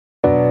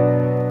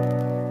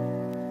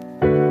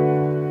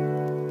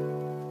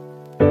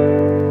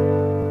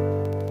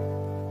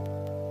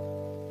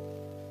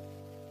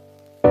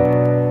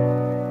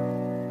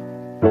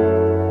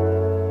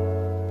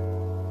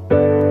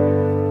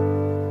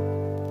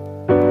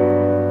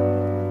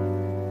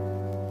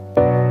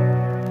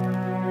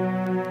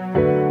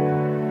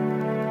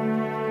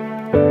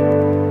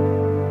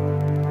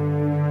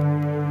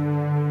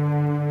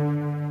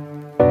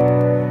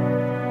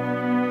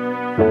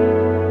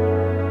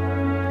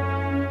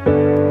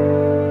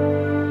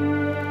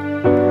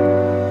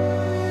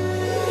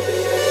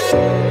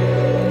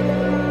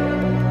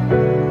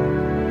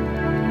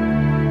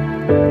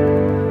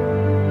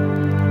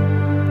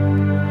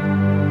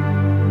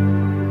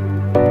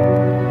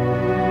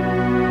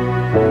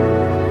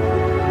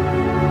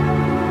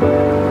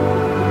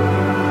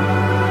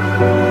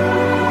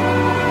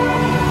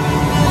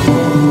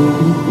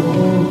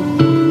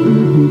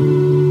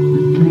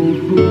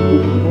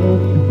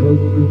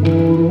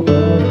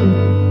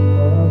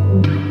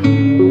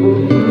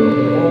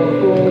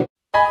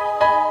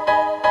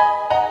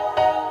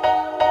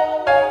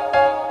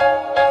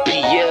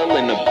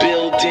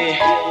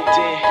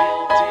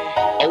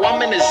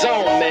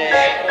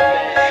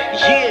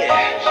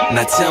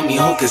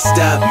who could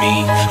stop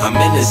me? I'm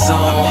in the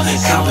zone.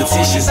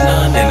 Competition's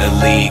none in a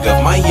league of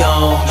my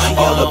own.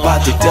 All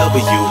about the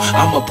W,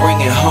 I'ma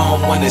bring it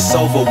home. When it's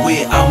over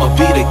with, I'ma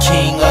be the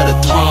king of the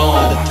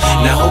throne.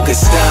 Now who could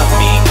stop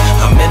me?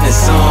 I'm in the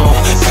zone.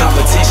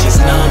 Competition's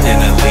none in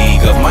a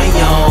league of my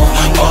own.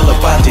 All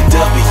about the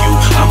W,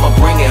 I'ma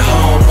bring it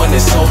home. When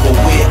it's over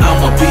with,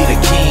 I'ma be the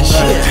king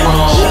of the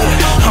throne.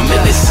 I'm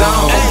in the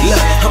zone.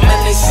 Look, I'm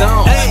in the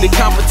zone. The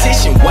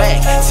competition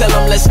whack, tell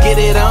them let's get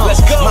it on.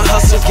 My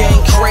hustle game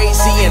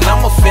crazy and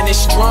I'ma finish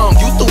strong.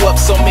 You threw up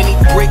so many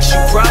bricks,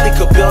 you probably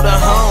could build a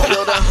home.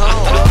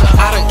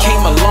 I done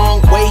came a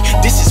long way,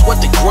 this is what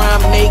the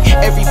grind make.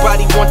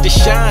 Everybody want to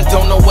shine,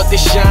 don't know what the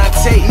shine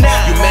take.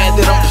 You mad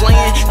that I'm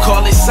playing?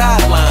 Call it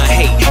sideline.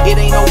 Hey, it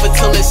ain't over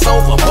till it's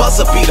over,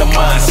 buzzer be the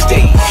mind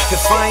state.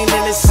 If I ain't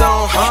in the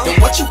zone,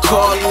 then what you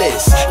call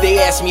this?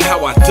 They ask me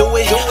how I do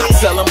it, I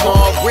tell them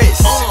all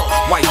wrist.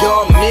 Why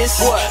y'all miss?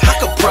 I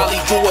could probably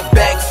do a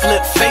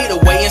backflip, fade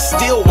away, and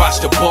still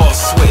watch the ball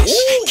switch.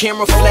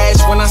 Camera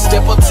flash when I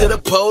step up to the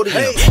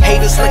podium.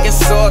 Haters looking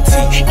salty,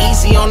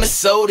 easy on the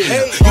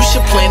sodium. You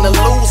should plan to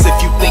lose if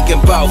you thinking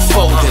about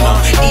folding them.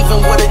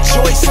 Even with a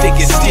joystick,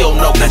 it's still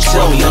no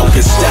control. No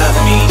can stop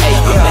me.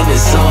 I'm in the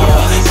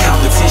zone.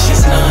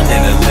 Competition's none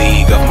in a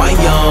league of my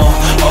own.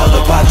 All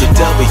about the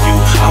W,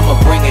 I'ma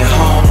bring it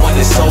home. When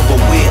it's over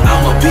with,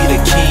 I'ma be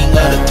the king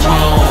of the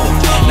throne.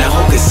 Now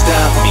who can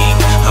stop me?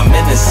 I'm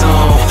in the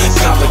zone.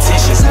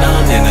 Competition's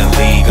none in a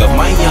league of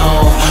my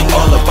own.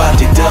 All about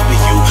the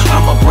W,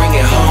 I'ma bring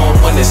it home.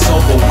 When it's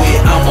over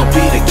with, I'ma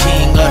be the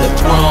king of the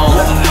throne.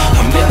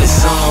 I'm in the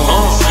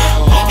zone.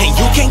 And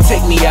you can't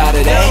take me out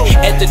of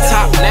that. At the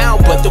top now,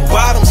 but the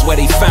bottom's where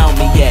they found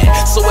me at.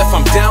 So if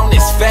I'm down,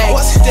 it's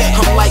facts.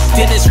 I'm like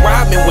Dennis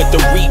Rodman with the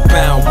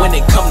rebound when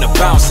it come to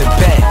bouncing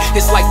back.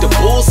 It's like the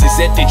Bulls is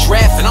at the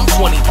draft and I'm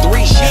 23.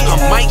 I'm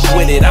Mike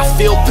with it, I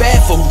feel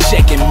bad for who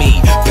checking me.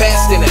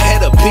 Passed in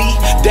ahead of B,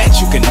 that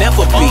you can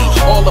never be.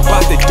 All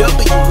about the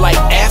W like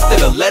after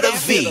the letter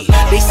V.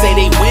 They say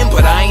they win,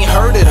 but I ain't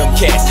heard of them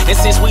cats. And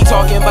since we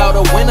talking about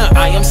a winner,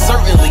 I am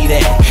certainly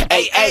that.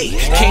 Ay,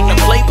 came to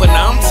play, but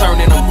now I'm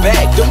turning them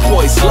back. Them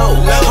boys low,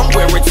 I'm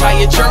where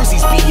retired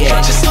jerseys be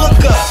at. Just look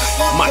up,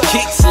 my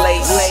kicks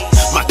lace,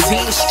 my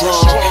team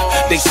strong.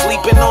 They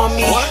sleeping on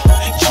me,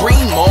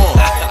 dream on.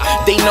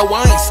 They know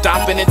I ain't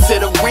stopping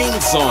until the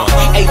ring's on.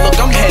 Hey, look,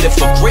 I'm headed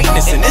for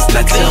greatness, and it's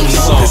the team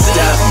song.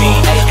 Stop me,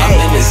 I'm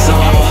in the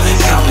zone.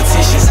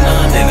 Competition's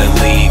none in a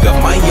league of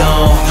my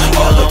own.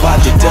 All about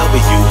the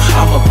W,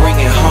 I'ma bring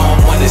it home.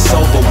 When it's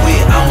over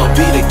with, I'ma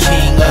be the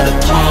king of the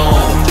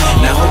throne.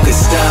 Now who can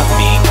stop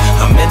me?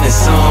 I'm in the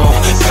zone.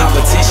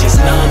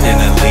 Competition's none in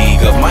a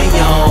league of my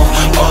own.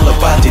 All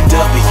about the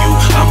W,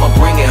 I'ma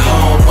bring it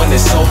home. When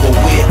it's over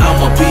with,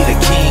 I'ma be the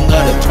king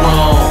of the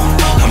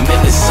throne. I'm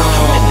in the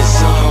zone. In the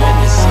zone. In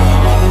the zone.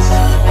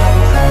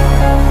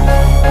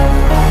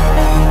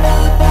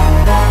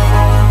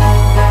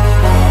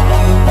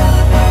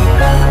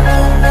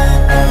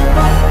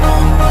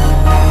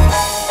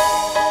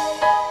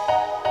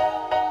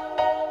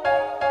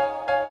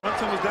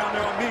 Brunson was down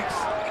there on Meeks.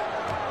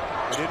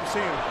 I didn't see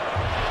him.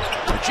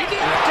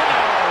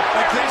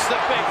 Against the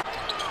big.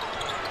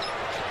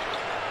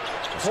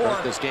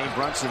 Start this game,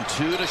 Brunson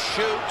 2 to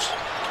shoot.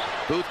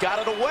 Booth got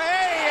it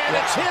away, and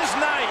it's his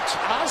night.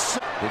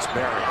 It's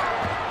Barry,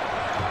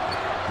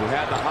 who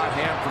had the hot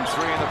hand from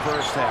 3 in the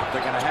first half.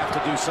 They're going to have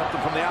to do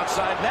something from the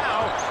outside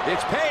now.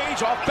 It's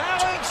Page off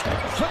balance.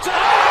 Puts it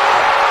up.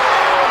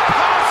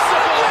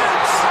 Impossible.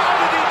 How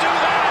did he do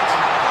that?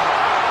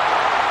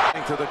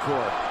 To the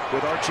court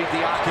with Archie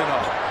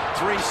Diacono.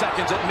 3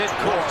 seconds at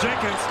midcourt.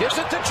 Jenkins gives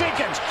it to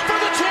Jenkins for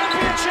the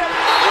championship.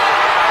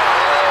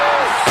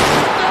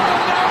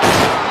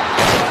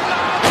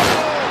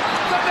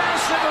 The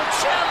national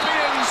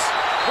champions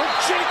with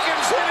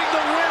Jenkins hitting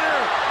the winner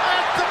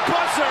at the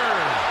buzzer.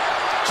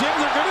 Jim,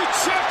 they're going to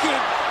check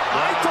it.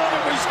 I thought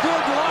it was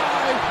good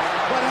live,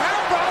 but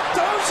how about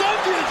those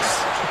onions?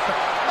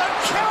 A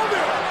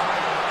counter.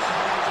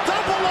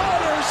 Double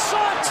order,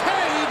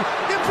 sauteed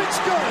if it's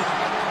good.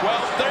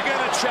 Well, they're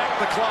going to check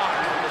the clock.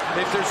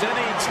 If there's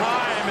any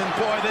time, and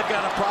boy, they've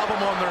got a problem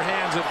on their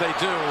hands if they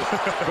do.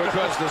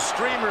 Because the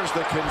streamers,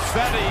 the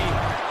confetti,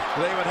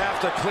 they would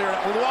have to clear it.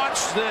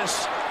 Watch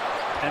this.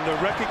 and the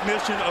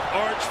recognition of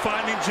Arch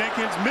finding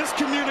Jenkins.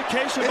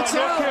 Miscommunication by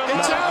North Carolina.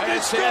 It's out.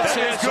 It's good.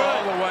 It's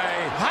all the way.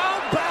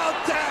 How about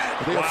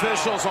that? The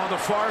officials on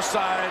the far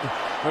side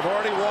have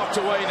already walked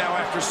away now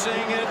after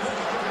seeing it.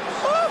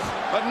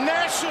 A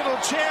national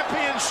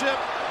championship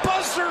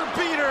buzzer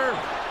beater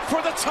for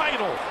the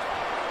title.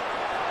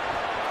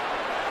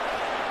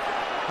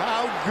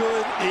 How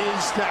good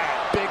is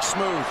that? Big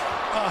Smooth.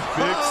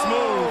 Big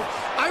Smooth.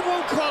 I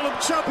won't call him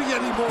chubby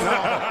anymore.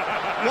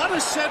 What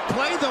a set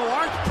play, though.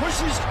 Arch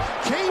pushes,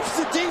 caves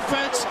the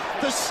defense.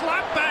 The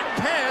slap back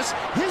pass.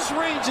 His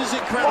range is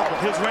incredible.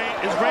 His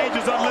range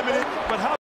is unlimited.